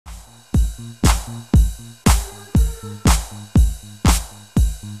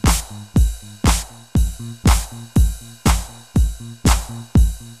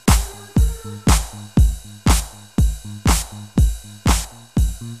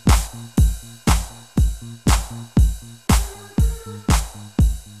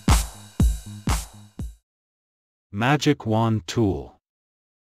Magic Wand Tool.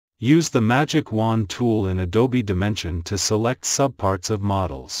 Use the Magic Wand tool in Adobe Dimension to select subparts of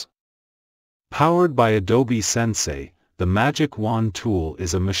models. Powered by Adobe Sensei, the Magic Wand tool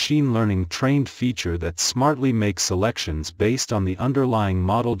is a machine learning trained feature that smartly makes selections based on the underlying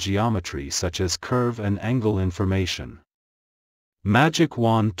model geometry such as curve and angle information. Magic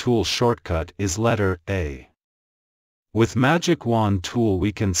Wand tool shortcut is letter A. With Magic Wand tool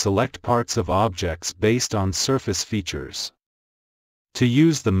we can select parts of objects based on surface features. To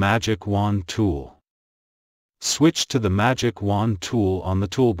use the Magic Wand tool, switch to the Magic Wand tool on the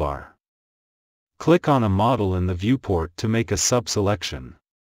toolbar. Click on a model in the viewport to make a sub-selection.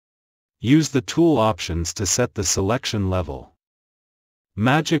 Use the tool options to set the selection level.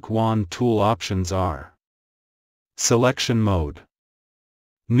 Magic Wand tool options are: Selection mode.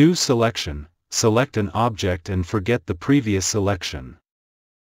 New selection. Select an object and forget the previous selection.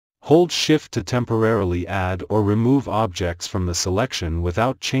 Hold Shift to temporarily add or remove objects from the selection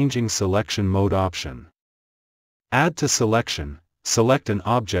without changing selection mode option. Add to selection. Select an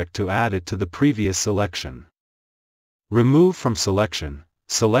object to add it to the previous selection. Remove from selection.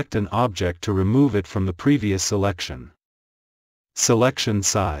 Select an object to remove it from the previous selection. Selection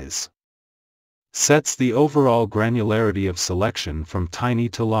size. Sets the overall granularity of selection from tiny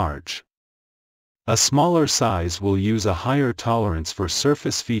to large. A smaller size will use a higher tolerance for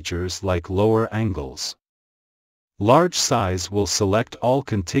surface features like lower angles. Large size will select all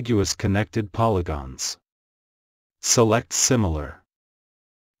contiguous connected polygons. Select similar.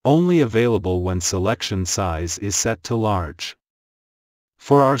 Only available when selection size is set to large.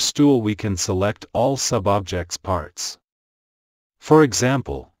 For our stool we can select all subobjects parts. For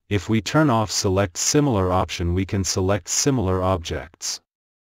example, if we turn off Select Similar option we can select similar objects.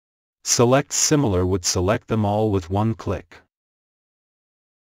 Select Similar would select them all with one click.